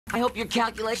I hope your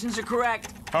calculations are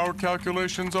correct. Our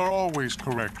calculations are always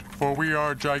correct, for we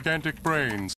are gigantic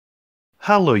brains.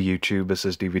 Hello YouTube, this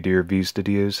is DVD Review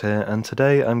Studios here, and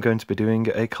today I'm going to be doing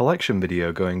a collection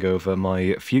video going over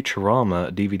my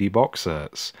Futurama DVD box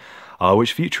sets.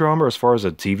 Which Futurama, as far as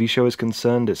a TV show is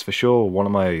concerned, it's for sure one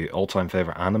of my all-time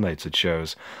favourite animated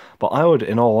shows, but I would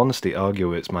in all honesty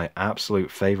argue it's my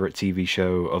absolute favourite TV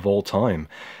show of all time.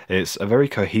 It's a very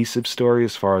cohesive story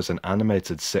as far as an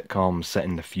animated sitcom set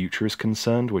in the future is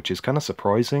concerned, which is kind of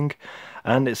surprising.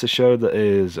 And it's a show that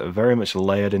is very much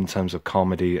layered in terms of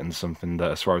comedy and something that,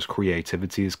 as far as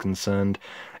creativity is concerned,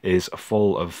 is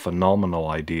full of phenomenal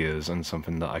ideas and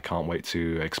something that I can't wait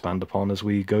to expand upon as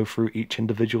we go through each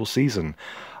individual season.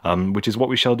 Which is what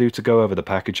we shall do to go over the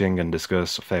packaging and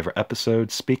discuss favourite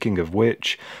episodes. Speaking of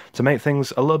which, to make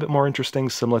things a little bit more interesting,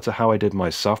 similar to how I did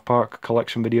my South Park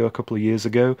collection video a couple of years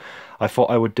ago, I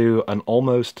thought I would do an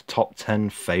almost top 10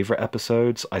 favourite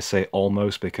episodes. I say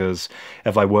almost because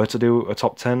if I were to do a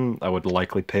top 10, I would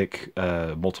likely pick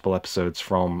multiple episodes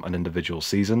from an individual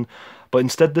season. But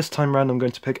instead this time around I'm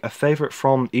going to pick a favourite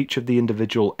from each of the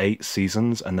individual 8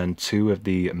 seasons and then 2 of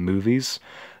the movies.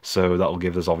 So that will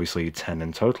give us obviously 10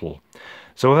 in total.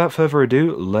 So without further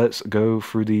ado, let's go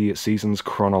through the seasons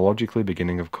chronologically,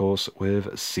 beginning of course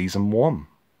with Season 1.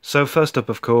 So first up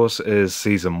of course is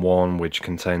Season 1, which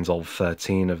contains all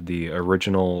 13 of the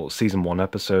original Season 1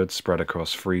 episodes spread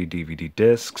across 3 DVD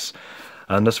discs.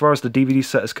 And as far as the DVD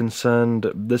set is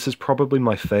concerned, this is probably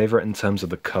my favourite in terms of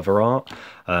the cover art.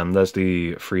 There's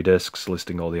the 3 discs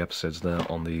listing all the episodes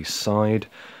there on the side.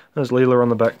 There's Leela on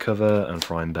the back cover and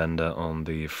Fry and Bender on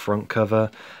the front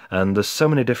cover, and there's so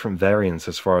many different variants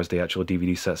as far as the actual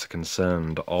DVD sets are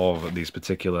concerned of these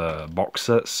particular box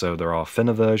sets. So there are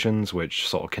thinner versions which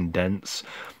sort of condense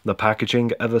the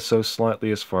packaging ever so slightly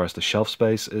as far as the shelf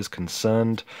space is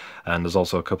concerned, and there's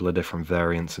also a couple of different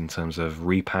variants in terms of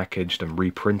repackaged and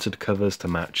reprinted covers to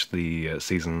match the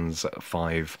seasons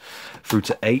 5 through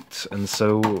to 8. And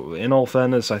so in all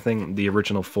fairness, I think the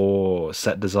original 4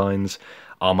 set designs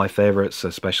are my favourites,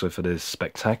 especially for this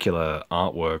spectacular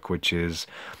artwork, which is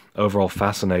overall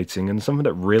fascinating and something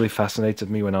that really fascinated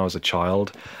me when I was a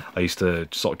child. I used to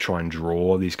sort of try and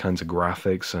draw these kinds of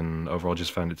graphics, and overall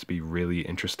just found it to be really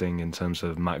interesting in terms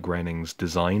of Matt Groening's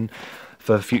design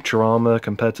for Futurama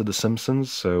compared to The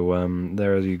Simpsons. So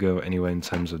there you go anyway in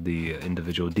terms of the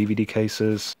individual DVD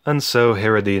cases. And so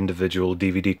here are the individual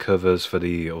DVD covers for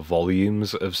the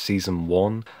volumes of Season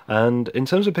 1. And in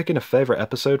terms of picking a favourite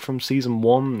episode from Season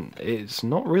 1, it's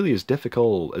not really as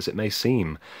difficult as it may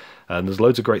seem. And there's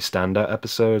loads of great standout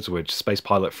episodes, which Space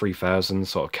Pilot 3000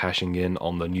 sort of cashing in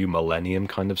on the new millennium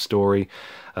kind of story.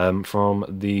 From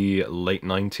the late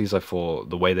 90s, I thought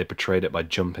the way they portrayed it by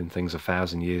jumping things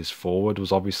 1,000 years forward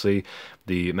was obviously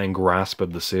the main grasp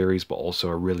of the series, but also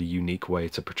a really unique way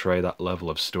to portray that level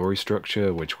of story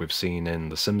structure, which we've seen in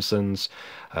The Simpsons.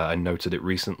 I noted it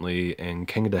recently in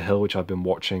King of the Hill, which I've been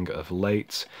watching of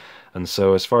late. And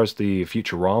so as far as the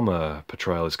Futurama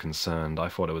portrayal is concerned, I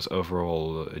thought it was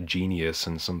overall genius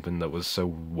and something that was so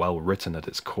well written at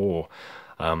its core.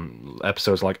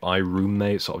 Episodes like I,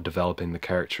 Roommate, sort of developing the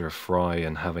character of Fry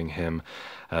and having him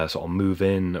sort of move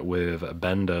in with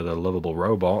Bender, the lovable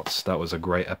robots, that was a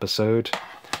great episode.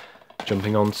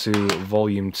 Jumping on to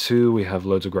Volume 2, we have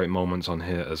loads of great moments on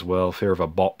here as well. Fear of a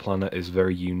Bot Planet is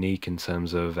very unique in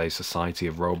terms of a society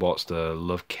of robots that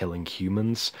love killing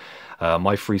humans.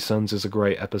 My Three Sons is a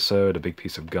great episode. A Big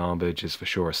Piece of Garbage is for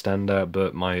sure a standout,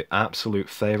 but my absolute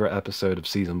favourite episode of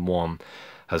Season 1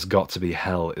 has got to be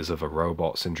Hell is Other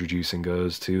Robots, introducing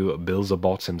us to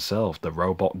Beelzebot himself, the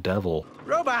robot devil.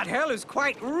 Robot hell is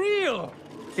quite real.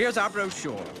 Here's our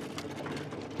brochure.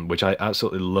 Which I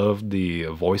absolutely loved the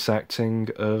voice acting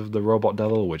of the Robot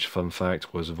Devil, which, fun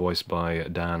fact, was voiced by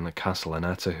Dan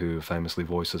Castellaneta, who famously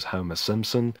voices Homer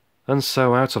Simpson. And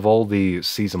so out of all the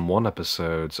Season 1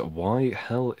 episodes, why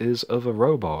Hell is Other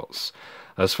Robots?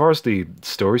 As far as the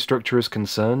story structure is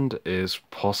concerned, is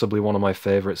possibly one of my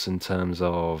favourites in terms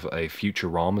of a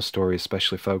Futurama story,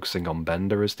 especially focusing on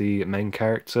Bender as the main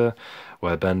character,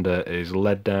 where Bender is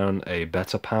led down a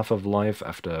better path of life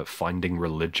after finding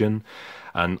religion.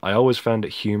 And I always found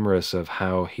it humorous of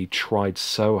how he tried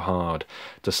so hard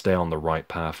to stay on the right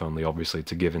path, only obviously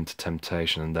to give in to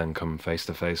temptation and then come face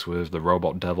to face with the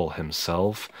robot devil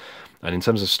himself. And in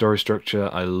terms of story structure,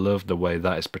 I love the way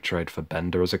that is portrayed for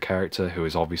Bender as a character who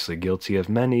is obviously guilty of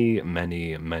many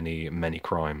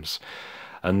crimes.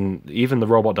 And even the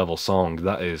Robot Devil song,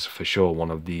 that is for sure one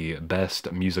of the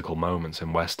best musical moments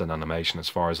in Western animation as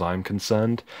far as I'm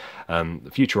concerned.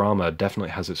 Futurama definitely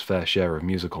has its fair share of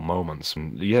musical moments.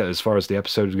 And yeah, as far as the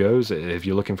episode goes, if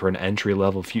you're looking for an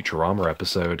entry-level Futurama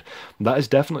episode, that is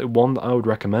definitely one that I would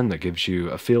recommend that gives you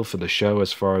a feel for the show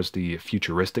as far as the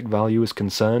futuristic value is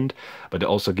concerned, but it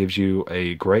also gives you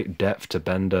a great depth to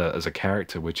Bender as a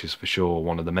character, which is for sure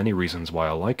one of the many reasons why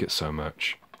I like it so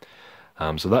much.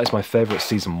 So that is my favourite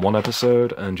Season 1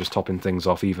 episode, and just topping things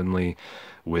off evenly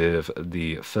with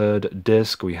the third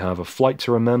disc, we have A Flight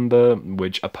to Remember,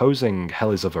 which, opposing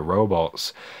Hell is Other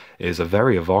Robots, is a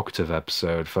very evocative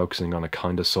episode focusing on a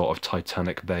kind of sort of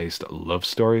Titanic-based love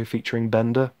story featuring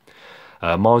Bender.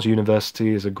 Mars University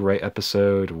is a great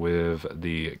episode with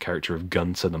the character of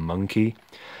Gunter the Monkey.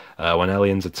 When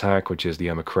Aliens Attack, which is the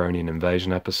Omicronian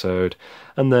invasion episode,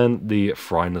 and then the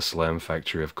Fry and the Slime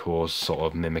Factory, of course, sort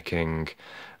of mimicking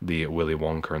the Willy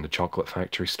Wonka and the Chocolate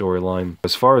Factory storyline.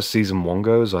 As far as Season 1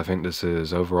 goes, I think this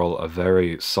is overall a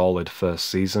very solid first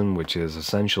season, which is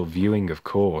essential viewing, of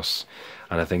course,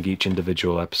 and I think each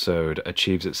individual episode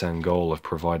achieves its end goal of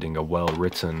providing a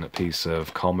well-written piece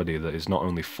of comedy that is not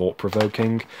only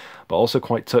thought-provoking, but also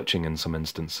quite touching in some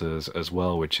instances as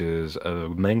well, which is a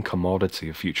main commodity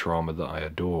of Futurama that I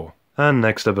adore. And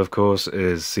next up, of course,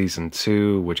 is Season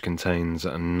 2, which contains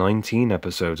 19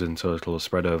 episodes in total,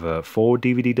 spread over 4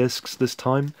 DVD discs this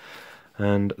time.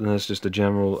 And there's just a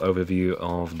general overview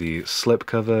of the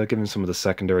slipcover, giving some of the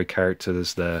secondary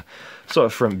characters their sort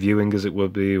of front viewing, as it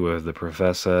would be, with the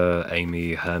Professor,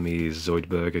 Amy, Hermes,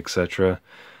 Zoidberg, etc.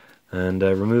 And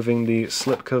removing the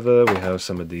slipcover, we have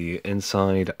some of the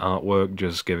inside artwork,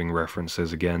 just giving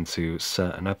references again to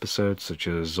certain episodes, such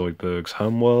as Zoidberg's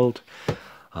Homeworld.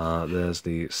 There's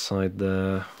the side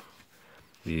there.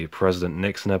 The President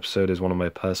Nixon episode is one of my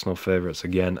personal favourites.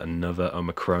 Again, another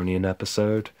Omicronian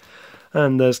episode.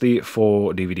 And there's the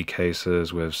 4 DVD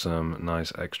cases with some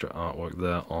nice extra artwork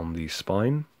there on the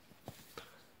spine.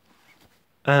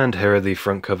 And here are the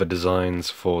front cover designs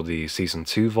for the Season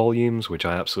 2 volumes, which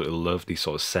I absolutely love. The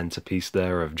sort of centerpiece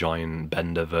there of Giant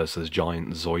Bender versus Giant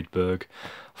Zoidberg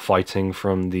fighting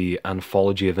from the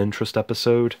Anthology of Interest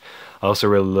episode. I also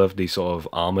really love the sort of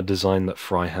armor design that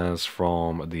Fry has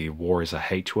from the War is a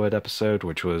H-Word episode,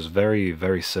 which was very,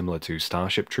 very similar to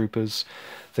Starship Troopers,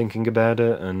 thinking about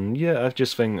it. And yeah, I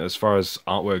just think as far as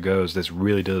artwork goes, this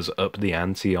really does up the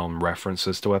ante on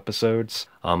references to episodes.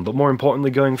 But more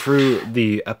importantly, going through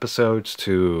the episodes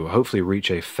to hopefully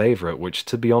reach a favourite, which,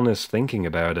 to be honest, thinking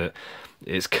about it,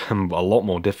 it's come a lot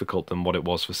more difficult than what it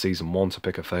was for Season 1 to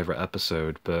pick a favourite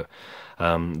episode, but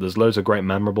there's loads of great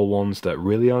memorable ones that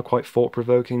really are quite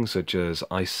thought-provoking, such as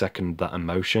I Second That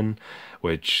Emotion,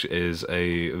 which is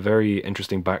a very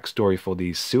interesting backstory for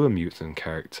the sewer mutant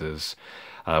characters,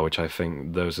 which I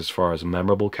think those, as far as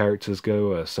memorable characters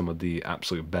go, are some of the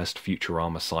absolute best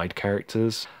Futurama side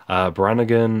characters.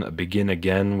 Brannigan, Begin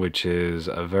Again, which is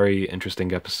a very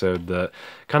interesting episode that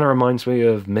kind of reminds me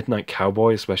of Midnight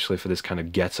Cowboy, especially for this kind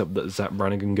of get-up that Zach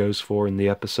Brannigan goes for in the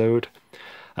episode.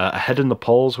 Ahead in the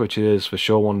Polls, which is for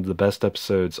sure one of the best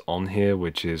episodes on here,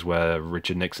 which is where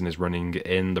Richard Nixon is running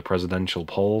in the presidential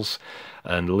polls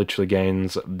and literally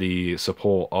gains the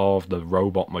support of the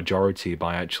robot majority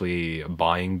by actually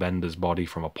buying Bender's body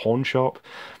from a pawn shop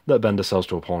that Bender sells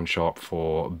to a pawn shop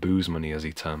for booze money, as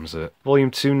he terms it.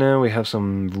 Volume 2 now, we have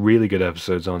some really good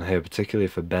episodes on here, particularly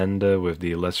for Bender, with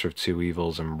the Lesser of Two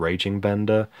Evils and Raging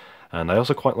Bender. And I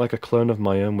also quite like A Clone of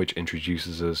My Own, which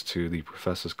introduces us to the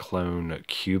Professor's clone,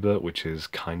 Cubert, which is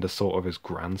kinda sort of his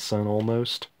grandson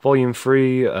almost. Volume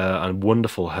 3, a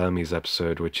wonderful Hermes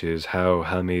episode, which is how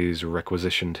Hermes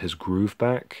requisitioned his groove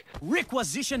back.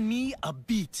 Requisition me a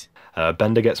beat.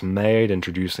 Bender gets made,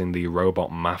 introducing the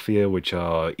Robot Mafia, which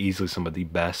are easily some of the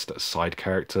best side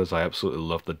characters. I absolutely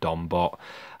love the Dombot,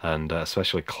 and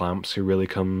especially Clamps, who really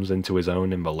comes into his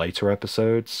own in the later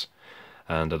episodes.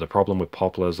 And The Problem with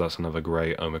Poplars, that's another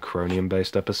great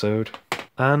Omicronian-based episode.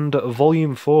 And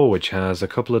Volume 4, which has a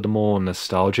couple of the more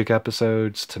nostalgic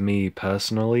episodes to me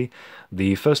personally.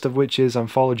 The first of which is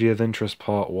Anthology of Interest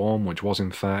Part 1, which was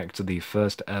in fact the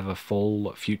first ever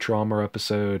full Futurama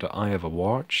episode I ever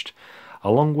watched.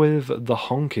 Along with The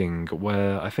Honking,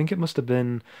 where I think I must have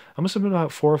been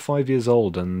about 4 or 5 years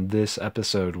old, and this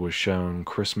episode was shown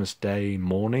Christmas Day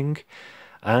morning.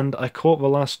 And I caught the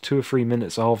last 2 or 3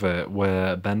 minutes of it,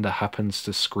 where Bender happens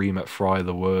to scream at Fry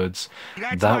the words,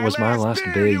 "That was my last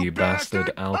beer, you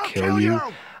bastard, I'll kill you."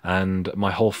 and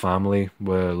my whole family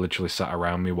were literally sat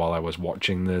around me while I was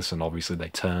watching this, and obviously they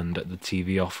turned the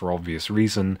TV off for obvious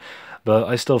reason, but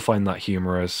I still find that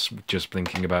humorous just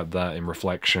thinking about that in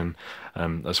reflection.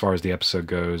 As far as the episode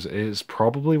goes, it's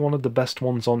probably one of the best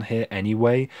ones on here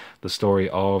anyway, the story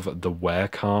of the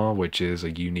Werecar, which is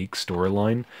a unique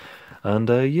storyline. And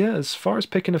yeah, as far as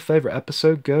picking a favourite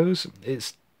episode goes,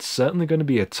 it's certainly going to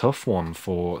be a tough one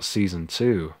for Season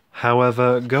 2.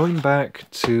 However, going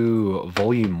back to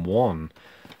Volume 1,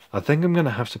 I think I'm going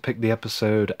to have to pick the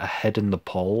episode Ahead in the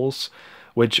Polls,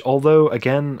 which, although,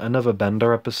 again, another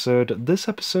Bender episode, this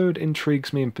episode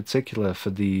intrigues me in particular for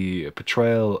the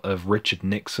portrayal of Richard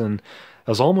Nixon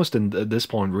as almost, at this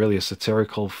point, really a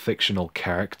satirical fictional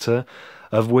character,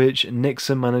 of which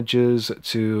Nixon manages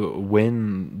to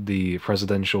win the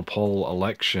presidential poll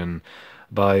election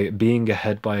by being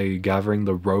ahead by gathering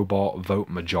the robot vote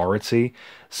majority,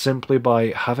 simply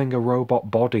by having a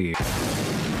robot body.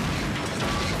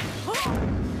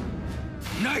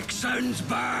 Nixon's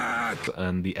back!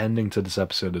 And the ending to this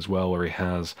episode as well, where he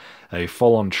has a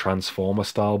full-on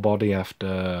Transformer-style body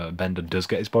after Bender does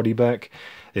get his body back,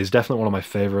 is definitely one of my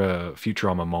favourite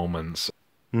Futurama moments.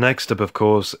 Next up, of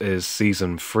course, is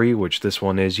Season 3, which this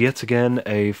one is yet again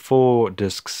a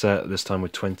 4-disc set, this time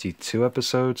with 22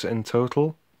 episodes in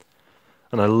total.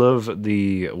 And I love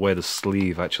the way the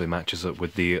sleeve actually matches up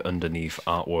with the underneath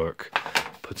artwork,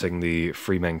 putting the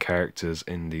 3 main characters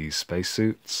in these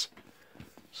spacesuits.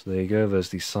 So there you go, there's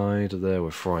the side there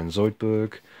with Fry and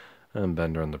Zoidberg, and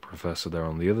Bender and the Professor there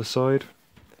on the other side.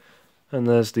 And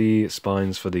there's the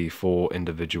spines for the 4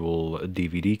 individual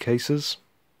DVD cases.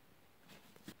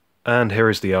 And here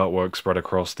is the artwork spread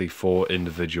across the 4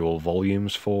 individual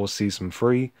volumes for Season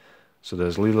 3. So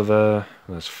there's Leela there,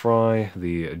 there's Fry,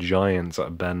 the giant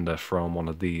Bender from one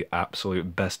of the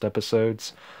absolute best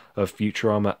episodes of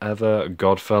Futurama ever,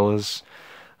 Godfellas.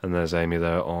 And there's Amy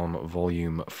there on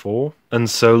Volume 4. And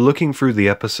so looking through the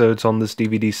episodes on this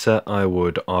DVD set, I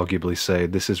would arguably say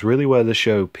this is really where the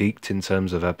show peaked in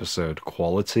terms of episode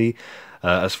quality.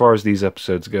 As far as these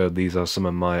episodes go, these are some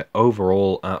of my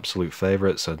overall absolute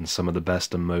favourites and some of the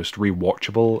best and most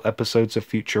rewatchable episodes of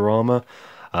Futurama.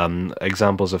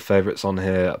 Examples of favourites on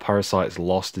here, Parasite's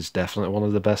Lost is definitely one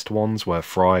of the best ones, where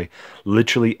Fry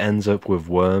literally ends up with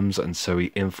worms, and so he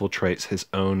infiltrates his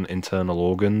own internal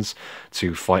organs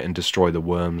to fight and destroy the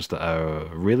worms that are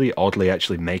really oddly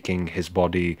actually making his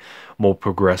body more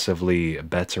progressively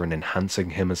better and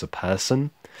enhancing him as a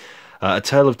person. A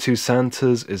Tale of Two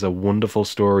Santas is a wonderful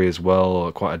story as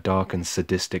well, quite a dark and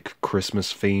sadistic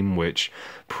Christmas theme, which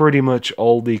pretty much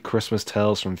all the Christmas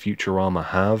tales from Futurama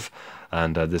have.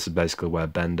 And this is basically where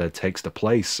Bender takes the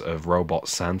place of Robot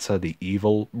Santa, the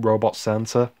evil Robot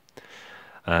Santa.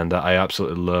 And I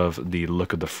absolutely love the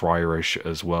look of the Fryrish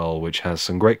as well, which has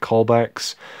some great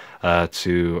callbacks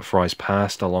to Fry's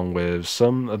past, along with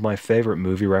some of my favourite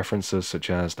movie references,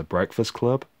 such as The Breakfast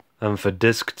Club. And for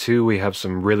Disc 2, we have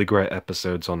some really great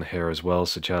episodes on here as well,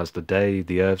 such as The Day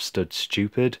the Earth Stood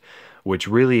Stupid, which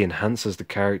really enhances the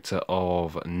character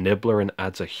of Nibbler and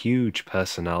adds a huge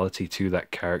personality to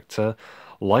that character.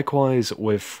 Likewise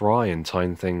with Fry, and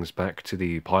tying things back to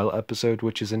the pilot episode,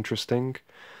 which is interesting.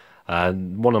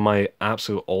 And one of my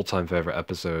absolute all-time favourite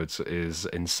episodes is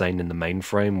Insane in the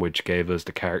Mainframe, which gave us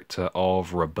the character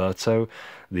of Roberto,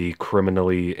 the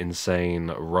criminally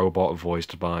insane robot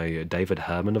voiced by David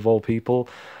Herman of all people.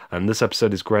 And this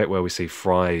episode is great, where we see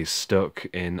Fry stuck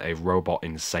in a robot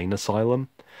insane asylum.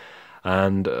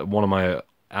 And one of my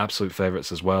absolute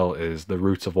favourites as well is The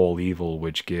Root of All Evil,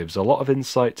 which gives a lot of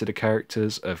insight to the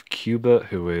characters of Cubert,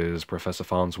 who is Professor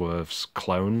Farnsworth's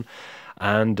clone,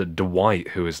 and Dwight,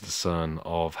 who is the son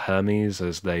of Hermes,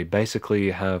 as they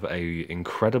basically have a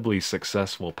incredibly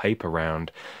successful paper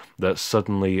round that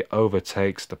suddenly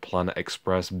overtakes the Planet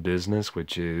Express business,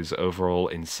 which is overall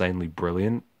insanely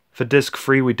brilliant. For Disc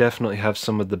 3, we definitely have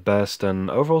some of the best and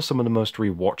overall some of the most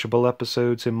rewatchable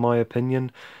episodes, in my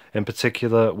opinion. In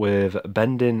particular with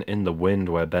Bending in the Wind,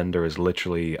 where Bender is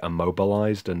literally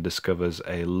immobilized and discovers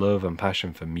a love and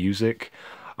passion for music,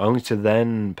 only to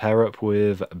then pair up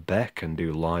with Beck and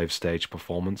do live stage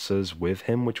performances with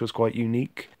him, which was quite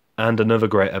unique. And another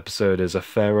great episode is A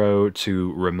Pharaoh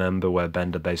to Remember, where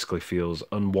Bender basically feels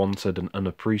unwanted and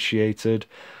unappreciated.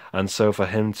 And so for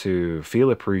him to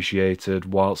feel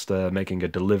appreciated whilst they're making a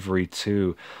delivery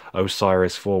to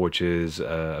Osiris 4, which is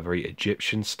a very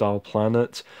Egyptian-style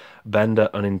planet, Bender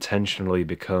unintentionally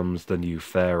becomes the new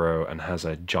pharaoh and has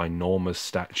a ginormous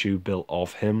statue built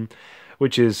of him,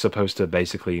 which is supposed to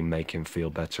basically make him feel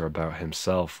better about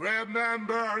himself.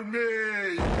 Remember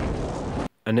me!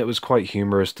 and it was quite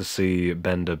humorous to see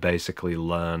Bender basically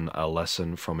learn a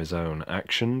lesson from his own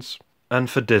actions. And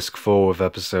for Disc 4 with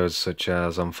episodes such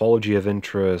as Anthology of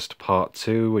Interest Part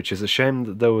 2, which is a shame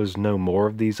that there was no more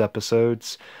of these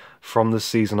episodes from this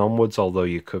season onwards, although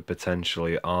you could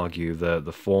potentially argue that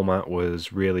the format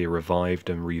was really revived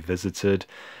and revisited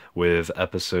with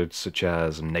episodes such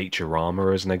as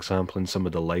Naturama as an example in some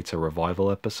of the later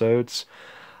revival episodes.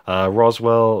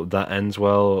 Roswell, That Ends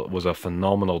Well was a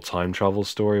phenomenal time travel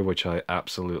story which I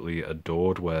absolutely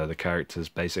adored, where the characters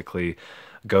basically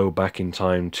go back in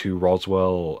time to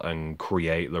Roswell and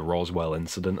create the Roswell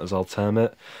incident, as I'll term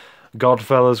it.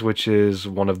 Godfellas, which is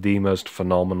one of the most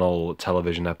phenomenal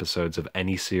television episodes of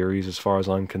any series as far as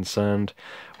I'm concerned,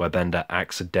 where Bender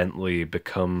accidentally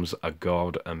becomes a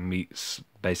god and meets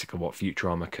basically what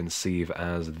Futurama conceive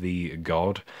as the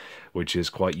god, which is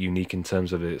quite unique in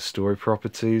terms of its story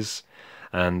properties.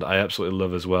 And I absolutely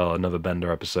love as well another Bender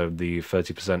episode, the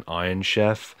 30% Iron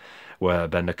Chef, where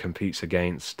Bender competes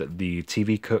against the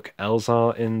TV cook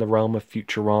Elzar in the realm of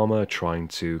Futurama, trying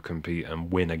to compete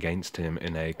and win against him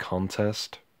in a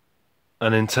contest.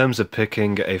 And in terms of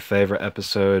picking a favourite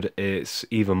episode, it's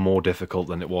even more difficult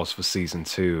than it was for Season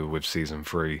 2 with Season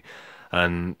 3.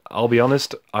 And I'll be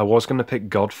honest, I was going to pick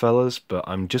Godfellas, but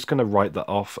I'm just going to write that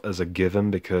off as a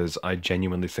given because I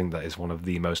genuinely think that is one of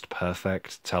the most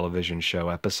perfect television show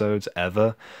episodes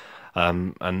ever.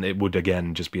 And it would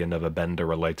again just be another Bender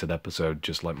related episode,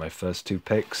 just like my first two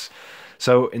picks.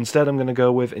 So instead I'm going to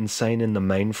go with Insane in the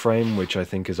Mainframe, which I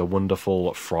think is a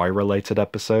wonderful Fry related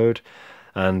episode.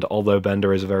 And although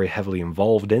Bender is very heavily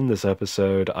involved in this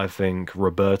episode, I think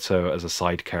Roberto as a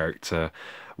side character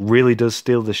really does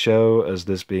steal the show, as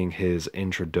this being his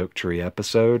introductory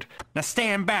episode. Now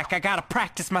stand back, I gotta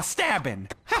practice my stabbing.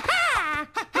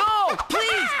 No,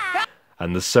 please!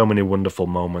 And there's so many wonderful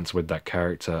moments with that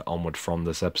character onward from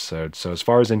this episode. So as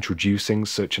far as introducing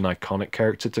such an iconic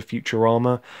character to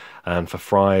Futurama, and for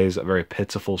Fry's very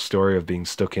pitiful story of being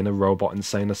stuck in a robot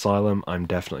insane asylum, I'm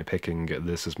definitely picking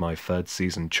this as my third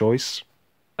season choice.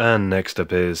 And next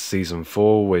up is Season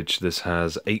 4, which this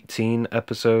has 18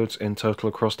 episodes in total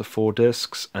across the 4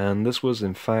 discs, and this was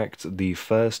in fact the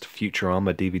first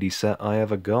Futurama DVD set I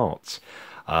ever got.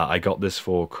 I got this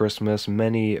for Christmas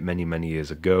many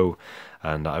years ago,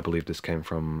 and I believe this came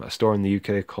from a store in the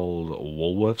UK called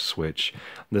Woolworths, which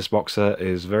this box set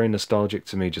is very nostalgic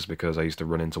to me just because I used to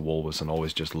run into Woolworths and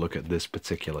always just look at this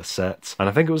particular set. And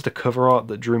I think it was the cover art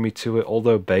that drew me to it.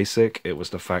 Although basic, it was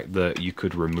the fact that you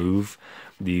could remove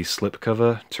the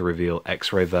slipcover to reveal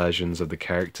X-ray versions of the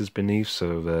characters beneath.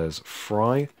 So there's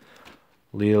Fry,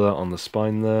 Leela on the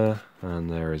spine there,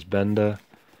 and there is Bender,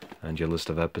 and your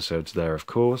list of episodes there, of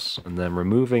course. And then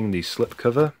removing the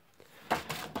slipcover,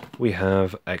 we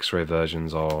have X-ray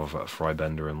versions of Fry,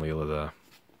 Bender, and Leela there.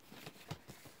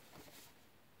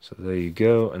 So there you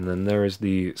go, and then there is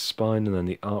the spine, and then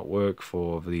the artwork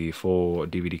for the 4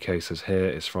 DVD cases here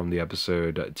is from the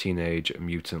episode Teenage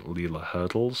Mutant Leela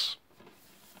Hurdles.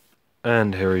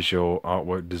 And here is your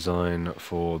artwork design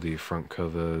for the front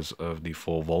covers of the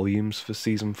 4 volumes for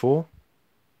Season 4.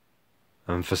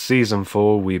 And for Season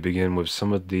 4, we begin with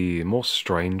some of the more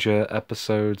stranger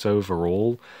episodes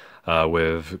overall,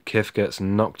 with Kif Gets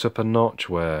Knocked Up a Notch,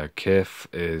 where Kif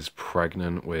is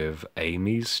pregnant with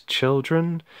Amy's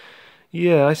children.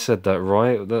 Yeah, I said that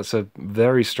right. That's a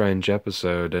very strange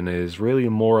episode, and is really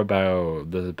more about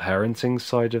the parenting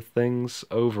side of things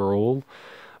overall.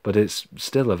 But it's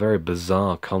still a very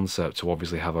bizarre concept to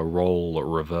obviously have a role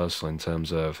reversal in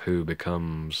terms of who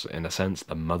becomes, in a sense,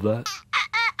 the mother.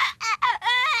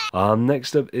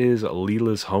 Next up is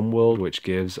Leela's Homeworld, which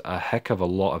gives a heck of a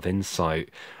lot of insight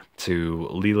to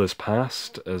Leela's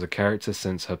past as a character,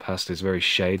 since her past is very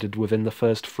shaded within the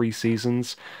first 3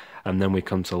 seasons. And then we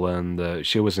come to learn that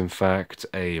she was in fact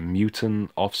a mutant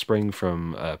offspring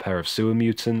from a pair of sewer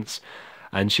mutants,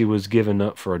 and she was given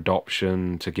up for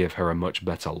adoption to give her a much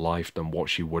better life than what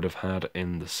she would have had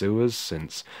in the sewers,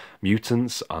 since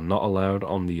mutants are not allowed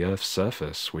on the Earth's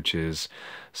surface, which is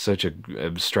such a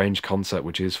strange concept,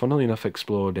 which is funnily enough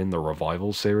explored in the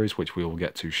Revival series, which we will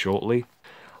get to shortly.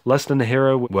 Less Than a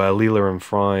Hero, where Leela and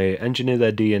Fry engineer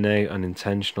their DNA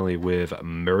unintentionally with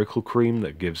miracle cream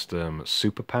that gives them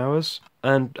superpowers.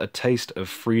 And A Taste of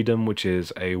Freedom, which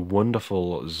is a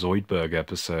wonderful Zoidberg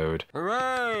episode.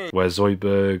 Hooray! Where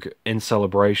Zoidberg, in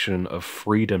celebration of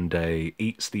Freedom Day,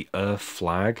 eats the Earth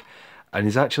flag, and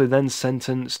is actually then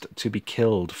sentenced to be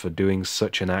killed for doing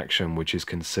such an action which is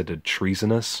considered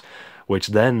treasonous, which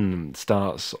then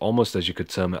starts, almost as you could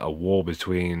term it, a war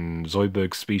between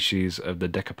Zoidberg's species of the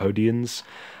Decapodians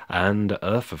and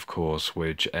Earth, of course,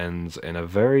 which ends in a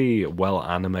very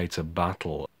well-animated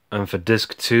battle. And for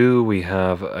disc 2, we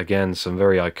have, again, some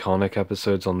very iconic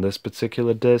episodes on this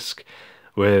particular disc,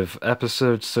 with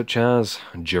episodes such as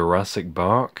Jurassic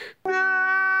Bark,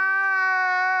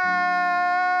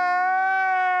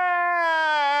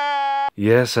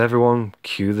 yes, everyone,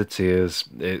 cue the tears,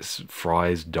 it's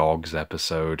Fry's Dogs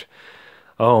episode.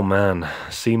 Oh man,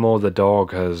 Seymour the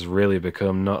dog has really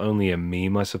become not only a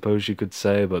meme, I suppose you could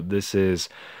say, but this is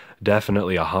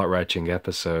definitely a heart-wrenching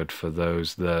episode for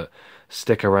those that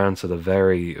stick around to the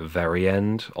very, very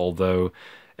end, although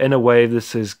in a way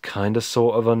this is kind of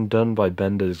sort of undone by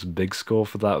Bender's big score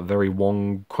for that very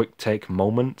one quick take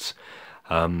moment.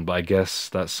 But I guess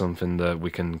that's something that we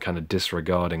can kind of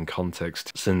disregard in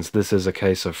context, since this is a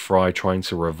case of Fry trying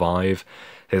to revive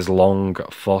his long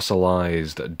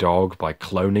fossilized dog by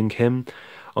cloning him,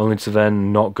 only to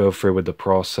then not go through with the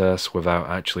process without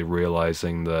actually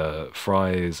realizing that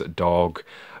Fry's dog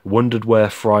wondered where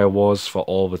Fry was for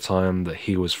all the time that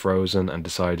he was frozen and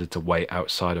decided to wait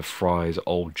outside of Fry's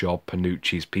old job,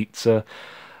 Panucci's Pizza,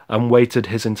 and waited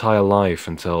his entire life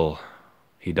until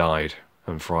he died.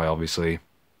 And Fry obviously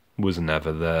was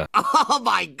never there. Oh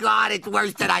my god, it's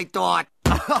worse than I thought.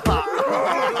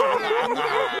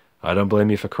 I don't blame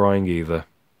you for crying either.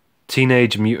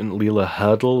 Teenage Mutant Leela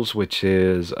Hurdles, which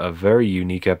is a very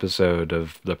unique episode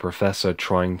of the professor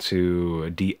trying to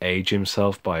de-age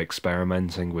himself by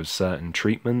experimenting with certain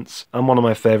treatments. And one of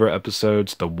my favourite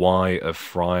episodes, The Why of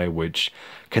Fry, which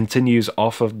continues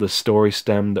off of the story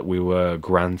stem that we were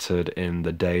granted in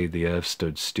The Day the Earth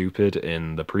Stood Stupid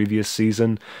in the previous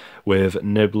season, with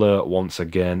Nibbler once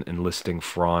again enlisting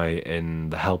Fry in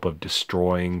the help of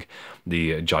destroying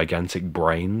the gigantic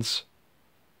brains.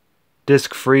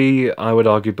 Disc 3, I would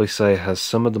arguably say, has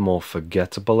some of the more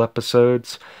forgettable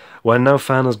episodes. Where No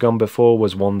Fan Has Gone Before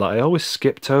was one that I always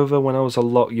skipped over when I was a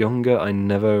lot younger. I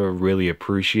never really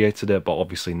appreciated it, but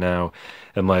obviously now,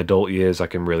 in my adult years, I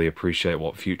can really appreciate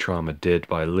what Futurama did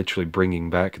by literally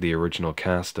bringing back the original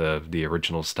cast of the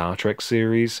original Star Trek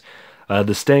series.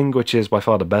 The Sting, which is by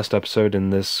far the best episode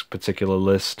in this particular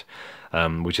list,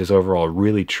 which is overall a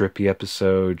really trippy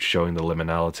episode, showing the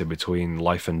liminality between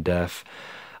life and death,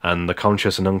 and the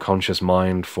conscious and unconscious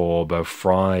mind for both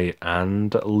Fry and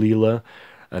Leela.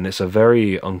 And it's a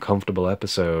very uncomfortable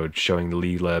episode, showing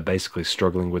Leela basically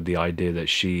struggling with the idea that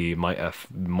she might have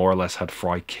more or less had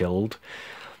Fry killed,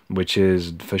 which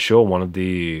is for sure one of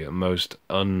the most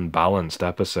unbalanced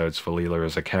episodes for Leela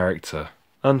as a character.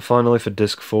 And finally for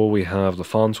Disc 4 we have the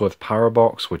Farnsworth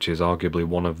Parabox, which is arguably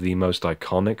one of the most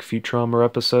iconic Futurama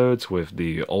episodes, with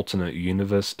the alternate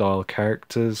universe style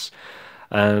characters,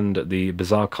 and the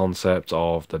bizarre concept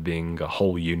of there being a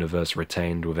whole universe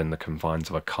retained within the confines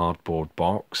of a cardboard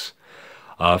box.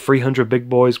 300 Big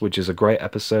Boys, which is a great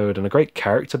episode, and a great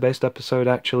character-based episode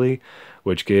actually,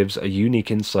 which gives a unique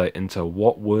insight into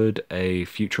what would a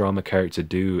Futurama character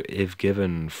do if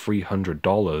given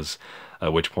 $300,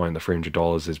 at which point the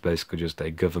 $300 is basically just a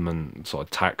government sort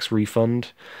of tax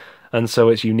refund. And so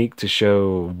it's unique to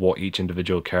show what each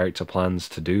individual character plans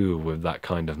to do with that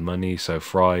kind of money. So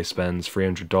Fry spends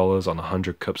 $300 on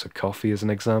 100 cups of coffee as an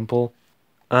example.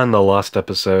 And the last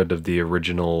episode of the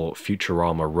original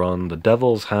Futurama run, The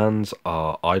Devil's Hands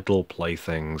Are Idle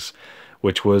Playthings,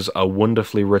 which was a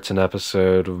wonderfully written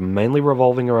episode, mainly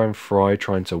revolving around Fry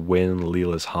trying to win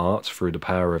Leela's heart through the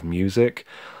power of music,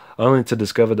 only to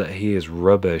discover that he is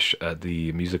rubbish at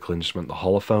the musical instrument the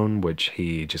holophone, which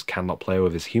he just cannot play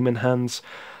with his human hands,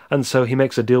 and so he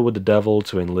makes a deal with the devil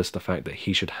to enlist the fact that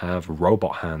he should have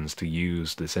robot hands to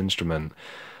use this instrument.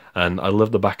 And I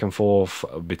love the back and forth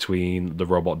between the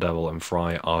robot devil and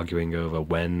Fry arguing over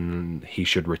when he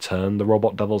should return the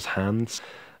robot devil's hands.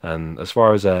 And as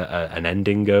far as an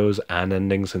ending goes,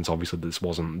 since obviously this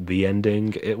wasn't the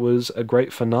ending, it was a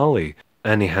great finale.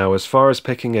 Anyhow, as far as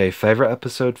picking a favourite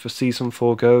episode for Season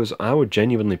 4 goes, I would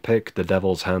genuinely pick The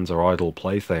Devil's Hands Are Idle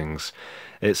Playthings.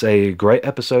 It's a great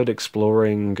episode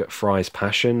exploring Fry's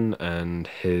passion and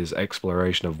his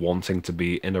exploration of wanting to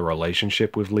be in a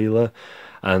relationship with Leela,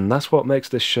 and that's what makes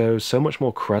this show so much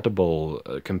more credible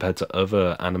compared to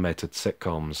other animated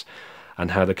sitcoms,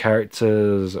 and how the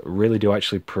characters really do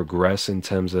actually progress in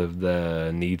terms of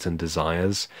their needs and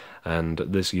desires, and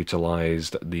this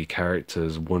utilized the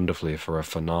characters wonderfully for a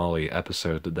finale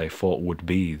episode that they thought would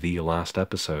be the last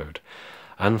episode.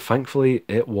 And thankfully,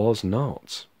 it was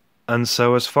not. And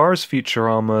so as far as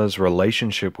Futurama's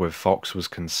relationship with Fox was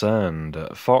concerned,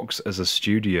 Fox as a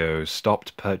studio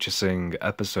stopped purchasing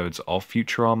episodes of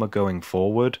Futurama going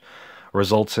forward,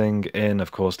 resulting in,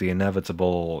 of course, the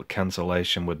inevitable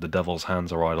cancellation with The Devil's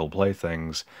Hands Are Idle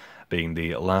Playthings being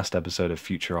the last episode of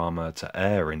Futurama to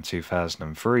air in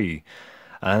 2003.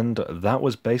 And that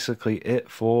was basically it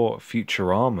for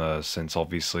Futurama, since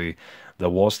obviously there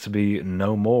was to be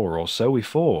no more, or so we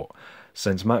thought,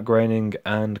 since Matt Groening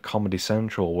and Comedy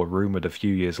Central were rumoured a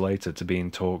few years later to be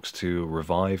in talks to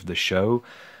revive the show.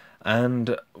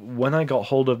 And when I got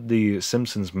hold of the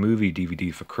Simpsons movie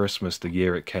DVD for Christmas the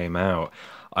year it came out,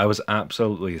 I was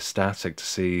absolutely ecstatic to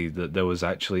see that there was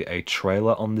actually a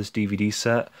trailer on this DVD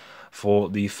set for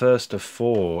the first of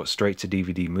 4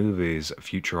 straight-to-DVD movies,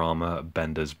 Futurama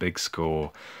Bender's Big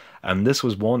Score. And this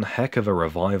was one heck of a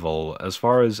revival. As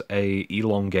far as a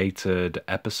elongated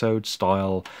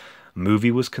episode-style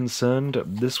movie was concerned,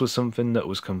 this was something that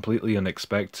was completely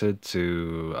unexpected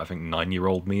to, I think,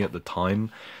 9-year-old me at the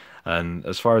time. And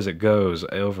as far as it goes,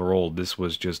 overall, this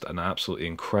was just an absolutely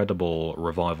incredible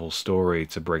revival story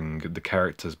to bring the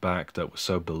characters back that were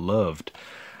so beloved,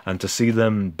 and to see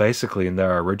them basically in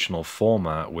their original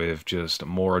format with just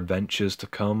more adventures to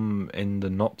come in the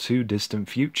not too distant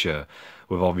future,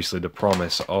 with obviously the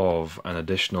promise of an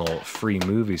additional 3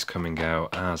 movies coming out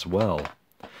as well.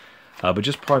 But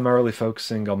just primarily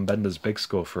focusing on Bender's Big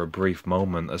Score for a brief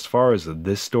moment, as far as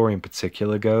this story in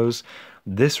particular goes,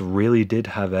 this really did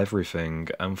have everything,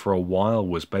 and for a while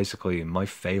was basically my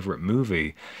favourite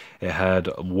movie. It had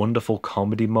wonderful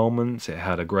comedy moments, it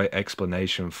had a great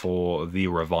explanation for the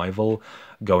revival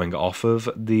going off of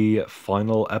the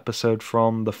final episode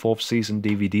from the 4th season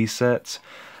DVD set.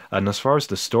 And as far as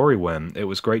the story went, it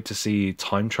was great to see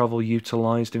time travel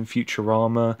utilised in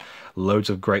Futurama, loads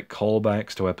of great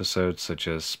callbacks to episodes such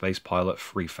as Space Pilot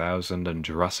 3000 and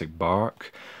Jurassic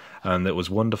Park, and it was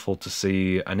wonderful to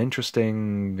see an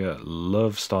interesting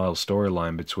love-style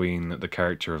storyline between the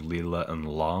character of Leela and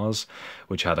Lars,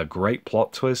 which had a great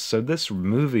plot twist. So this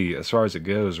movie, as far as it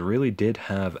goes, really did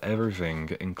have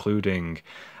everything, including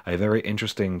a very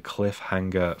interesting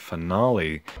cliffhanger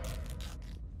finale.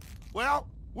 Well,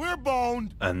 we're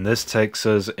boned. And this takes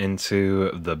us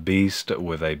into The Beast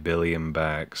with a billion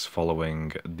backs,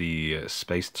 following the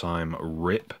space-time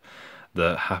rip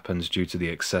that happens due to the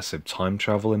excessive time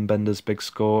travel in Bender's Big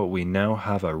Score. We now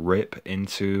have a rip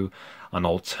into an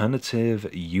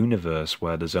alternative universe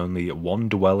where there's only one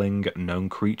dwelling known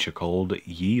creature called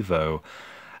Yivo.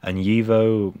 And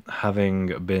Yivo,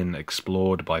 having been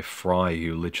explored by Fry,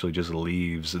 who literally just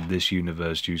leaves this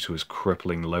universe due to his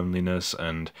crippling loneliness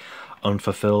and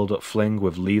unfulfilled fling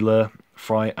with Leela,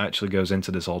 Fry actually goes into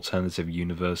this alternative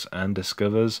universe and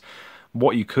discovers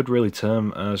what you could really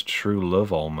term as true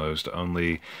love almost,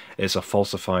 only it's a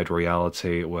falsified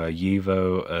reality where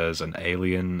Yivo, as an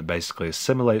alien, basically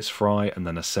assimilates Fry and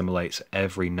then assimilates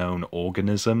every known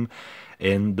organism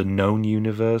in the known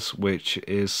universe, which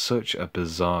is such a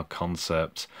bizarre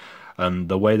concept. And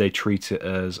the way they treat it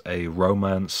as a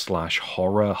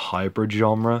romance/horror hybrid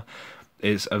genre,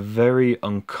 it's a very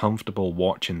uncomfortable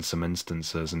watch in some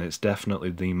instances, and it's definitely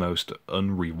the most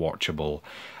unrewatchable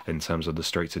in terms of the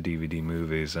straight-to-DVD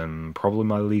movies, and probably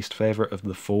my least favourite of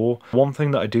the 4. One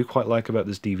thing that I do quite like about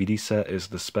this DVD set is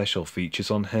the special features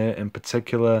on here, in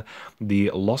particular the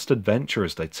Lost Adventure,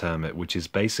 as they term it, which is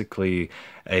basically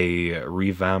a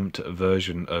revamped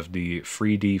version of the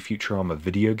 3D Futurama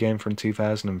video game from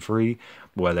 2003,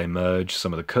 where they merge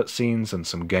some of the cutscenes and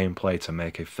some gameplay to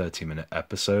make a 30-minute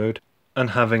episode.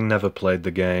 And having never played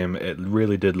the game, it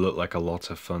really did look like a lot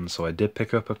of fun, so I did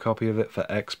pick up a copy of it for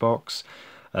Xbox,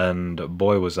 and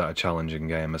boy was that a challenging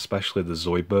game, especially the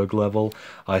Zoidberg level.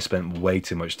 I spent way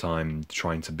too much time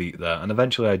trying to beat that, and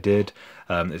eventually I did.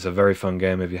 It's a very fun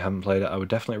game. If you haven't played it, I would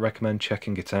definitely recommend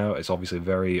checking it out. It's obviously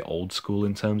very old school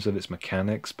in terms of its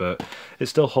mechanics, but it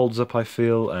still holds up, I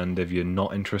feel, and if you're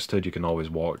not interested, you can always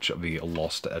watch the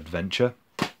Lost Adventure.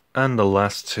 And the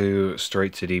last 2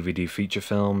 straight-to-DVD feature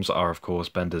films are, of course,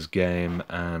 Bender's Game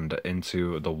and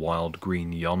Into the Wild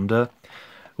Green Yonder,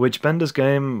 which Bender's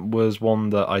Game was one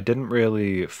that I didn't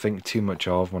really think too much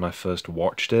of when I first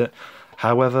watched it.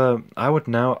 However, I would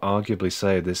now arguably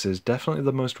say this is definitely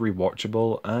the most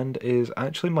rewatchable and is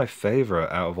actually my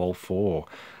favourite out of all 4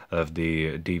 of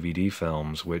the DVD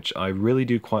films, which I really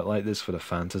do quite like this for the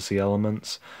fantasy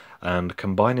elements, and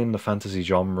combining the fantasy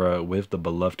genre with the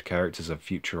beloved characters of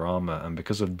Futurama, and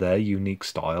because of their unique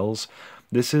styles,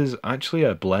 this is actually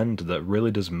a blend that really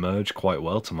does merge quite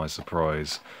well to my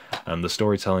surprise, and the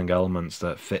storytelling elements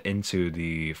that fit into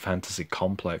the fantasy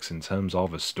complex in terms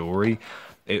of a story,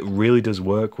 it really does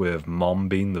work with Mom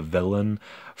being the villain,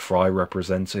 Fry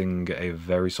representing a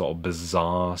very sort of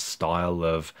bizarre style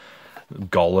of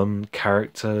Gollum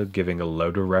character, giving a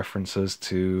load of references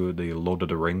to the Lord of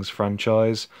the Rings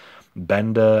franchise,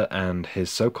 Bender and his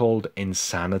so-called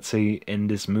insanity in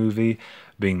this movie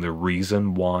being the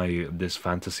reason why this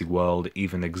fantasy world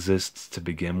even exists to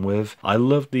begin with. I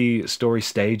love the story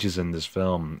stages in this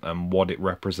film and what it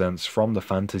represents from the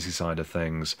fantasy side of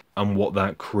things and what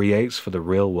that creates for the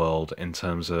real world in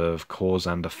terms of cause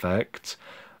and effect.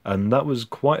 And that was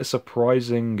quite a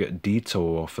surprising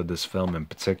detour for this film in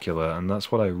particular, and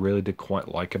that's what I really did quite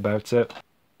like about it.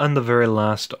 And the very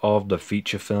last of the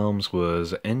feature films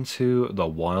was Into the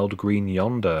Wild Green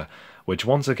Yonder, which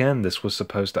once again this was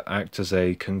supposed to act as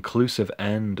a conclusive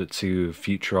end to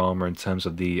Futurama in terms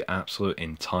of the absolute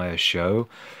entire show,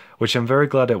 which I'm very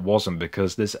glad it wasn't,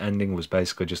 because this ending was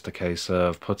basically just a case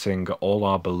of putting all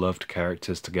our beloved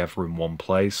characters together in one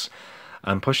place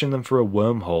and pushing them through a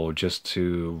wormhole just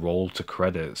to roll to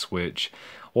credits, which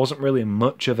wasn't really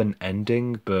much of an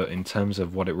ending, but in terms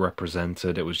of what it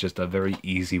represented, it was just a very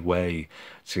easy way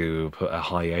to put a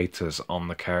hiatus on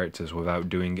the characters without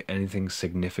doing anything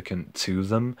significant to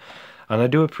them. And I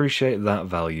do appreciate that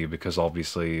value, because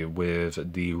obviously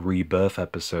with the rebirth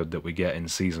episode that we get in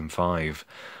season 5,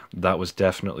 that was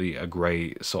definitely a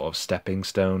great sort of stepping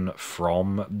stone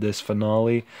from this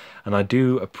finale, and I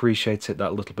do appreciate it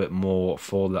that little bit more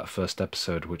for that first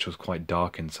episode, which was quite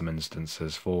dark in some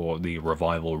instances for the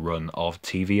revival run of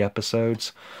TV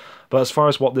episodes. But as far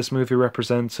as what this movie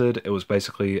represented, it was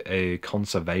basically a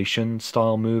conservation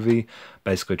style movie,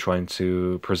 basically trying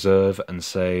to preserve and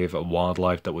save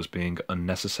wildlife that was being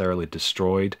unnecessarily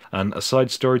destroyed. And a side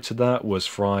story to that was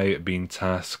Fry being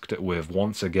tasked with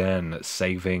once again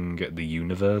saving the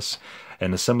universe,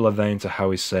 in a similar vein to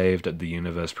how he saved the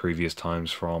universe previous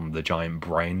times from the giant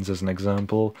brains as an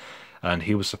example. And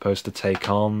he was supposed to take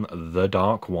on the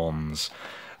Dark Ones,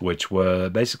 which were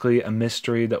basically a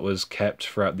mystery that was kept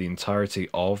throughout the entirety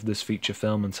of this feature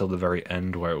film until the very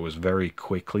end, where it was very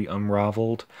quickly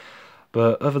unraveled.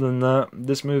 But other than that,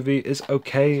 this movie is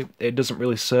okay. It doesn't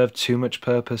really serve too much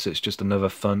purpose, it's just another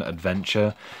fun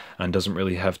adventure, and doesn't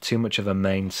really have too much of a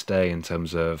mainstay in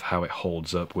terms of how it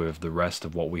holds up with the rest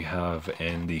of what we have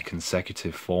in the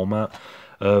consecutive format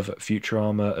of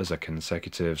Futurama as a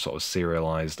consecutive sort of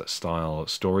serialized style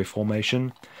story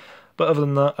formation. But other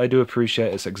than that, I do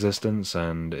appreciate its existence,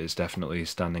 and it's definitely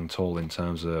standing tall in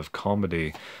terms of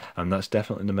comedy, and that's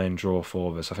definitely the main draw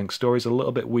for this. I think story's a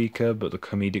little bit weaker, but the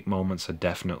comedic moments are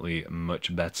definitely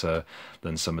much better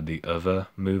than some of the other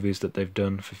movies that they've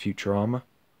done for Futurama.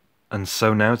 And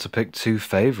so now to pick two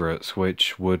favourites,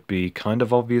 which would be kind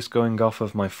of obvious going off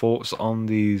of my thoughts on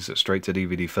these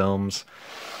straight-to-DVD films.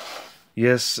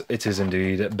 Yes, it is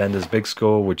indeed Bender's Big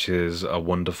Score, which is a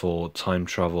wonderful time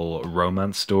travel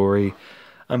romance story,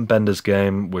 and Bender's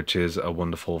Game, which is a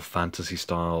wonderful fantasy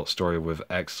style story with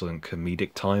excellent comedic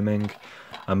timing.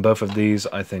 And both of these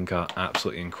I think are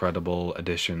absolutely incredible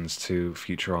additions to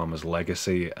Futurama's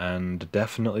legacy, and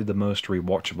definitely the most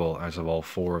rewatchable out of all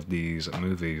four of these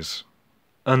movies.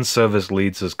 And so this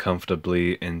leads us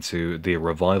comfortably into the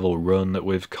revival run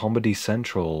with Comedy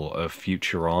Central of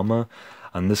Futurama,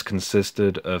 and this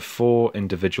consisted of 4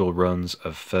 individual runs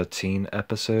of 13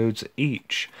 episodes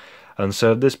each. And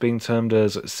so this being termed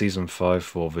as Season 5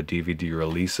 for the DVD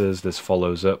releases, this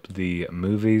follows up the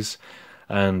movies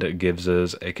and gives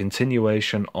us a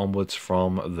continuation onwards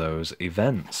from those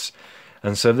events.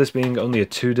 And so this being only a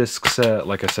 2-disc set,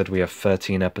 like I said, we have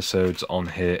 13 episodes on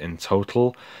here in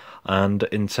total. And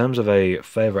in terms of a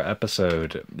favourite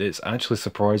episode, it's actually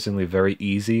surprisingly very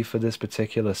easy for this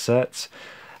particular set.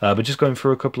 But just going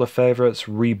through a couple of favourites,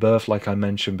 Rebirth, like I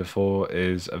mentioned before,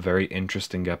 is a very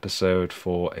interesting episode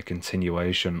for a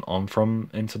continuation on from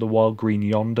Into the Wild Green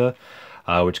Yonder,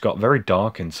 which got very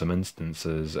dark in some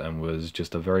instances and was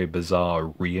just a very bizarre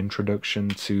reintroduction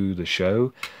to the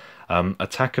show.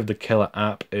 Attack of the Killer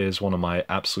App is one of my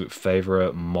absolute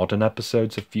favourite modern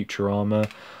episodes of Futurama.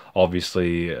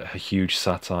 Obviously, a huge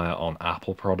satire on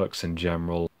Apple products in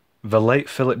general. The Late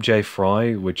Philip J.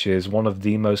 Fry, which is one of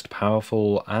the most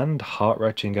powerful and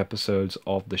heart-wrenching episodes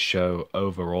of the show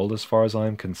overall as far as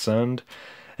I'm concerned.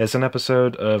 It's an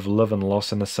episode of love and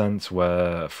loss in a sense,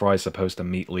 where Fry is supposed to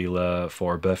meet Leela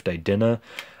for a birthday dinner,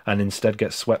 and instead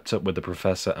gets swept up with the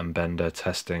Professor and Bender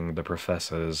testing the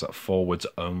Professor's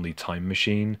forwards-only time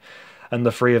machine. And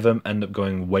the three of them end up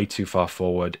going way too far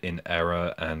forward in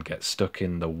error and get stuck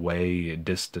in the way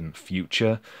distant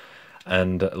future.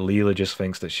 And Leela just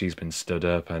thinks that she's been stood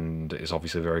up and is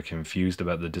obviously very confused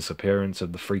about the disappearance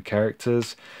of the 3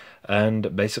 characters,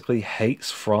 and basically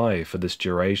hates Fry for this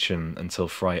duration until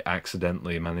Fry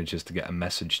accidentally manages to get a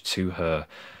message to her.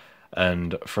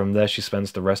 And from there she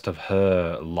spends the rest of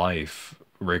her life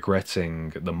regretting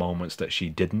the moments that she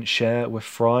didn't share with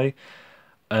Fry.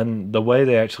 And the way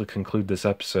they actually conclude this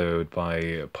episode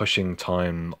by pushing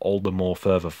time all the more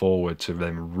further forward to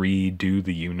then redo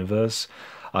the universe,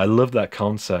 I love that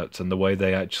concept, and the way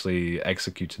they actually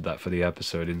executed that for the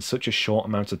episode in such a short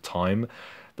amount of time.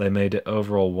 They made it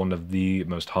overall one of the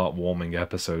most heartwarming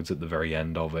episodes at the very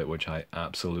end of it, which I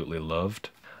absolutely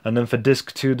loved. And then for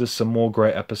Disc 2, there's some more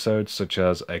great episodes, such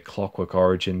as A Clockwork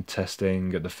Origin testing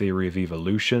the theory of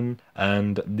evolution.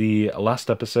 And the last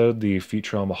episode, the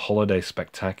Futurama Holiday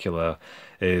Spectacular,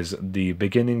 is the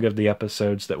beginning of the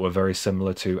episodes that were very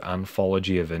similar to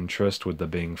Anthology of Interest, with there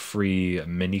being 3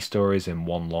 mini-stories in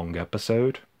one long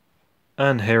episode.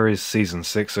 And here is Season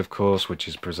 6, of course, which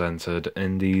is presented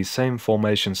in the same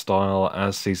formation style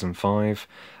as Season 5.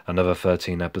 Another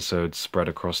 13 episodes spread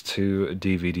across 2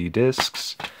 DVD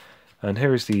discs. And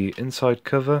here is the inside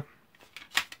cover,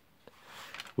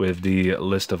 with the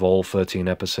list of all 13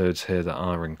 episodes here that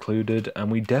are included. And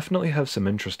we definitely have some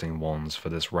interesting ones for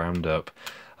this roundup.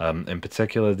 In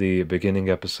particular, the beginning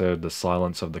episode, The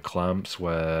Silence of the Clamps,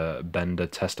 where Bender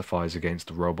testifies against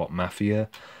the robot mafia,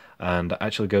 and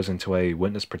actually goes into a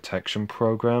witness protection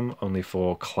program only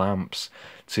for Clamps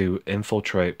to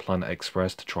infiltrate Planet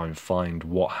Express to try and find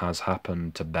what has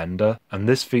happened to Bender. And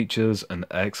this features an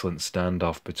excellent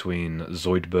standoff between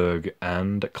Zoidberg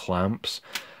and Clamps,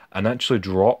 and actually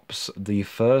drops the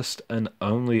first and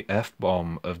only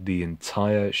F-bomb of the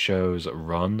entire show's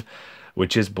run,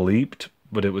 which is bleeped,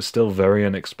 but it was still very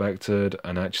unexpected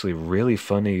and actually really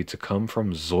funny to come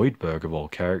from Zoidberg of all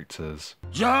characters.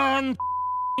 John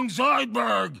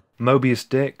Zoidberg! Mobius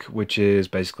Dick, which is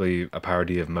basically a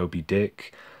parody of Moby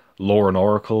Dick. Law and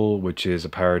Oracle, which is a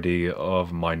parody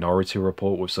of Minority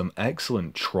Report with some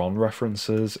excellent Tron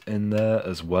references in there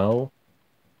as well.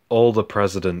 All the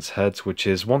President's Heads, which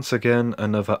is once again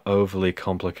another overly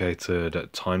complicated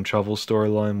time travel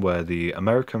storyline where the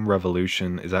American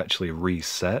Revolution is actually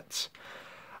reset.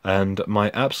 And my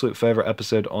absolute favourite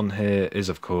episode on here is,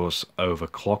 of course,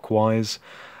 Overclockwise,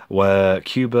 where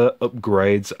Cuba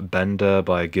upgrades Bender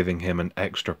by giving him an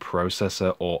extra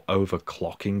processor, or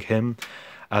overclocking him,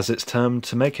 as it's termed,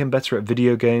 to make him better at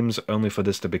video games, only for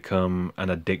this to become an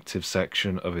addictive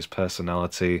section of his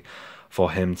personality,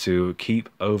 for him to keep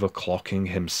overclocking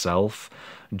himself,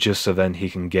 just so then he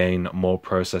can gain more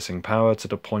processing power to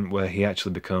the point where he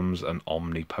actually becomes an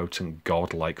omnipotent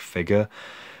godlike figure,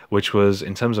 which was,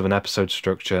 in terms of an episode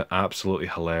structure, absolutely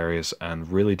hilarious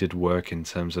and really did work in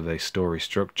terms of a story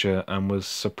structure, and was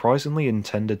surprisingly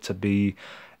intended to be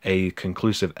a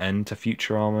conclusive end to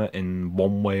Futurama in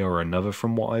one way or another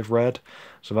from what I've read.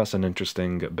 So that's an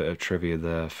interesting bit of trivia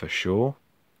there for sure.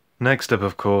 Next up,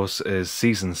 of course, is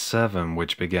Season 7,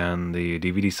 which began the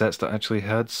DVD sets that actually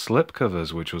had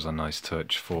slipcovers, which was a nice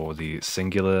touch for the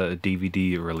singular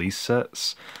DVD release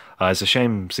sets. It's a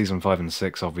shame Season 5 and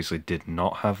 6 obviously did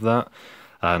not have that.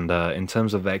 And in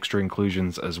terms of extra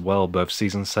inclusions as well, both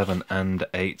Season 7 and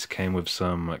 8 came with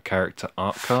some character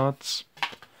art cards.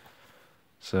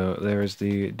 So there is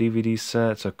the DVD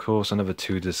set, of course, another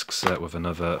 2-disc set with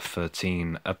another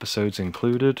 13 episodes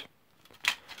included.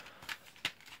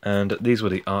 And these were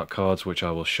the art cards, which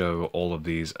I will show all of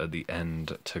these at the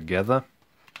end together.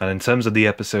 And in terms of the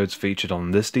episodes featured on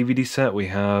this DVD set, we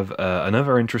have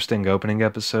another interesting opening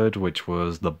episode, which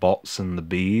was The Bots and the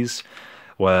Bees,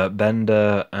 where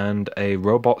Bender and a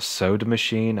robot soda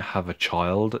machine have a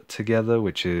child together,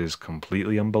 which is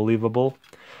completely unbelievable.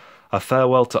 A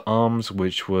Farewell to Arms,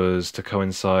 which was to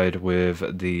coincide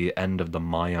with the end of the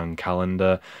Mayan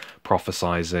calendar,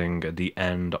 prophesizing the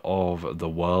end of the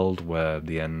world, where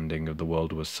the ending of the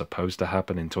world was supposed to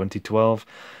happen in 2012.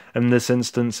 In this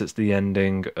instance, it's the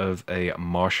ending of a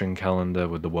Martian calendar,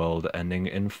 with the world ending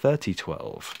in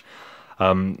 3012.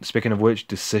 Speaking of which,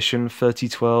 Decision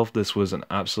 3012, this was an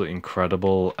absolutely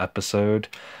incredible episode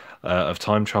of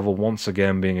time travel once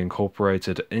again being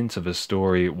incorporated into the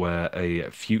story, where a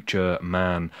future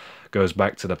man goes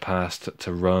back to the past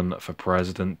to run for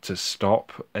president to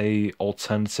stop a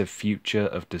alternative future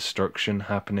of destruction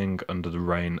happening under the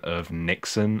reign of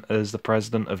Nixon as the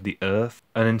president of the Earth.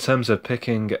 And in terms of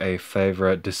picking a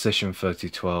favourite, Decision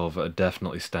 3012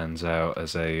 definitely stands out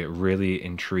as a really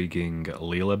intriguing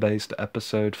Leela-based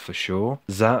episode for sure.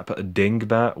 Zap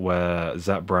Dingbat, where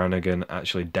Zap Brannigan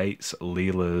actually dates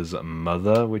Leela's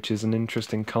mother, which is an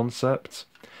interesting concept.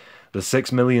 The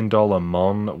 $6 Million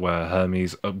Mon, where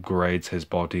Hermes upgrades his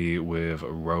body with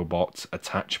robot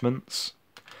attachments.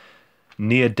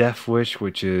 Near Death Wish,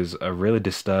 which is a really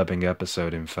disturbing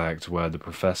episode, in fact, where the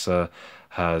professor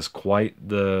has quite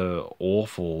the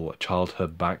awful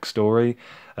childhood backstory,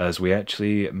 as we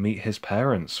actually meet his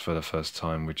parents for the first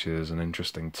time, which is an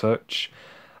interesting touch.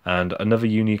 And another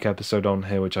unique episode on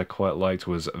here which I quite liked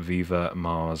was Viva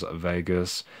Mars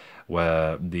Vegas,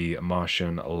 where the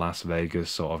Martian Las Vegas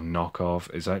sort of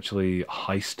knockoff is actually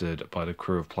heisted by the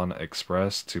crew of Planet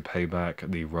Express to pay back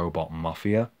the robot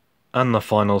mafia. And the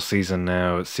final season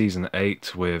now, season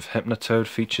 8, with Hypnotoad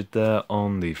featured there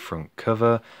on the front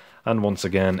cover. And once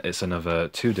again, it's another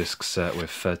 2-disc set with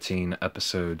 13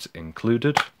 episodes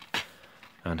included.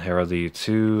 And here are the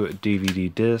 2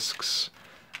 DVD discs.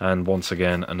 And once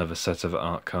again, another set of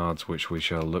art cards which we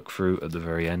shall look through at the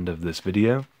very end of this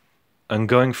video. And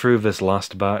going through this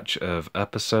last batch of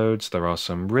episodes, there are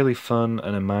some really fun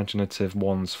and imaginative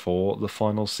ones for the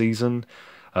final season.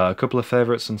 A couple of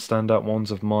favourites and standout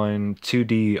ones of mine: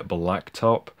 2D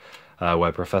Blacktop,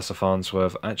 where Professor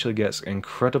Farnsworth actually gets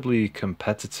incredibly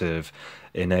competitive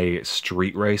in a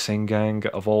street racing gang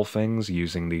of all things,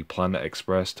 using the Planet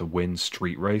Express to win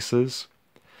street races.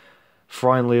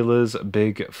 Fry and Leela's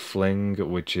Big Fling,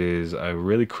 which is a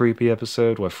really creepy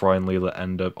episode where Fry and Leela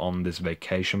end up on this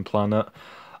vacation planet,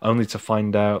 only to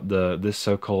find out that this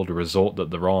so-called resort that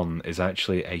they're on is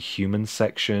actually a human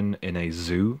section in a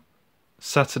zoo.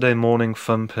 Saturday Morning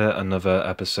Fun Pit, another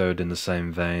episode in the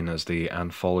same vein as the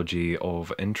Anthology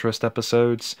of Interest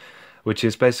episodes, which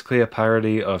is basically a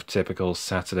parody of typical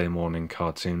Saturday morning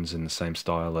cartoons in the same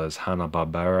style as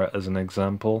Hanna-Barbera as an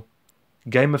example.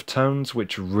 Game of Tones,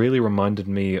 which really reminded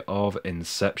me of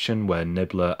Inception, where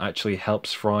Nibbler actually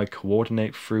helps Fry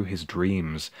coordinate through his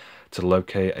dreams to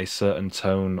locate a certain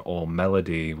tone or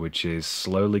melody which is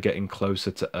slowly getting closer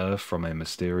to Earth from a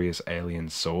mysterious alien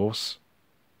source.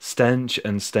 Stench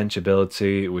and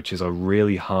Stenchability, which is a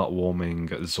really heartwarming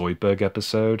Zoidberg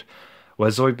episode,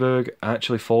 where Zoidberg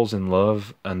actually falls in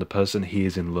love and the person he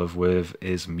is in love with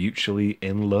is mutually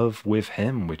in love with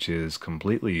him, which is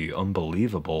completely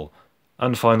unbelievable.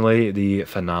 And finally, the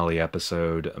finale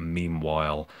episode,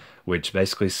 Meanwhile, which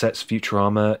basically sets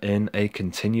Futurama in a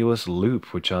continuous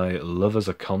loop, which I love as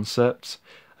a concept,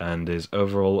 and is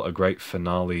overall a great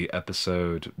finale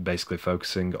episode, basically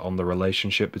focusing on the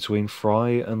relationship between Fry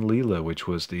and Leela, which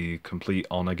was the complete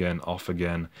on-again,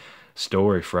 off-again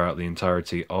story throughout the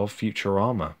entirety of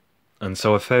Futurama. And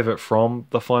so a favourite from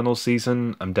the final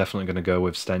season, I'm definitely going to go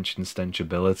with Stench and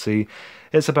Stenchability.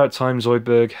 It's about time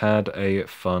Zoidberg had a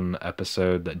fun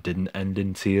episode that didn't end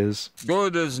in tears.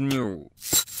 Good as new.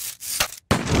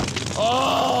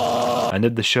 And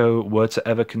if the show were to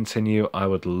ever continue, I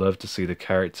would love to see the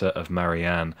character of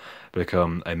Marianne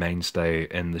become a mainstay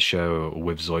in the show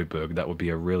with Zoidberg. That would be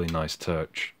a really nice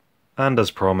touch. And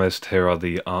as promised, here are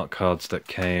the art cards that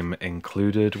came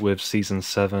included with Season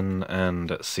 7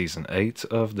 and Season 8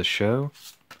 of the show.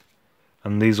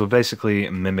 And these were basically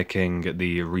mimicking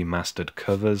the remastered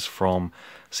covers from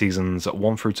Seasons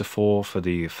 1 through to 4 for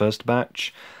the first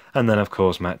batch, and then of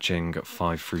course matching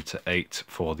 5 through to 8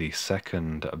 for the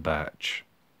second batch.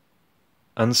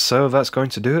 And so that's going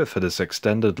to do it for this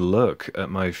extended look at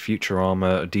my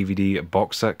Futurama DVD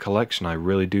box set collection. I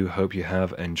really do hope you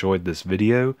have enjoyed this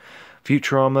video.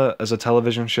 Futurama as a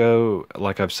television show,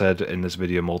 like I've said in this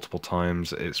video multiple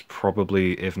times, it's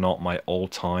probably, if not my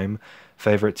all-time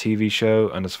favourite TV show,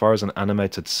 and as far as an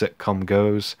animated sitcom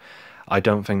goes, I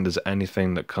don't think there's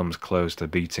anything that comes close to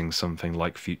beating something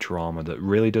like Futurama that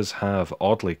really does have,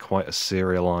 oddly, quite a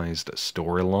serialized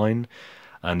storyline,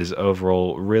 and is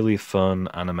overall really fun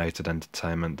animated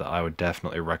entertainment that I would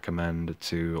definitely recommend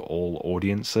to all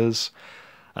audiences.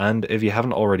 And if you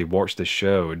haven't already watched this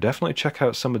show, definitely check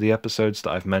out some of the episodes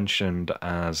that I've mentioned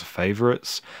as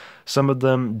favourites. Some of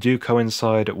them do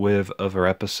coincide with other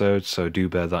episodes, so do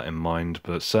bear that in mind,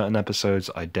 but certain episodes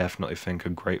I definitely think are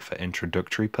great for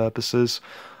introductory purposes.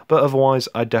 But otherwise,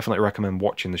 I definitely recommend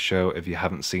watching the show if you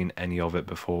haven't seen any of it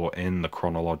before in the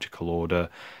chronological order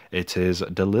it is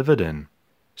delivered in.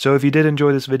 So if you did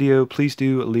enjoy this video, please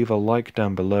do leave a like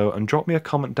down below and drop me a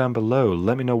comment down below.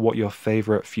 Let me know what your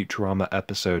favourite Futurama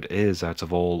episode is out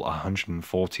of all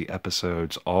 140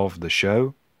 episodes of the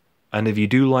show. And if you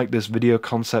do like this video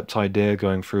concept idea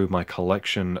going through my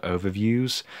collection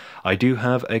overviews, I do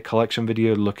have a collection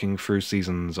video looking through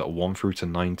seasons 1 through to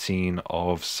 19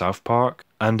 of South Park.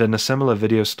 And in a similar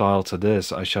video style to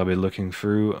this, I shall be looking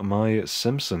through my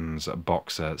Simpsons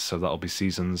box set, so that'll be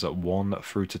seasons 1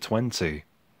 through to 20.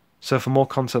 So for more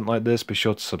content like this, be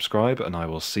sure to subscribe, and I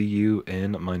will see you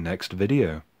in my next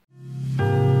video.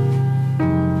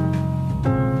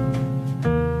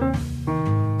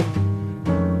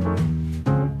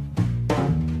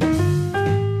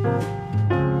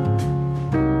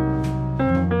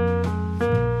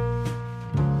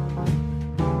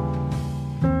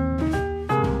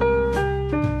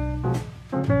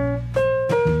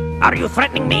 Are you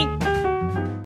threatening me?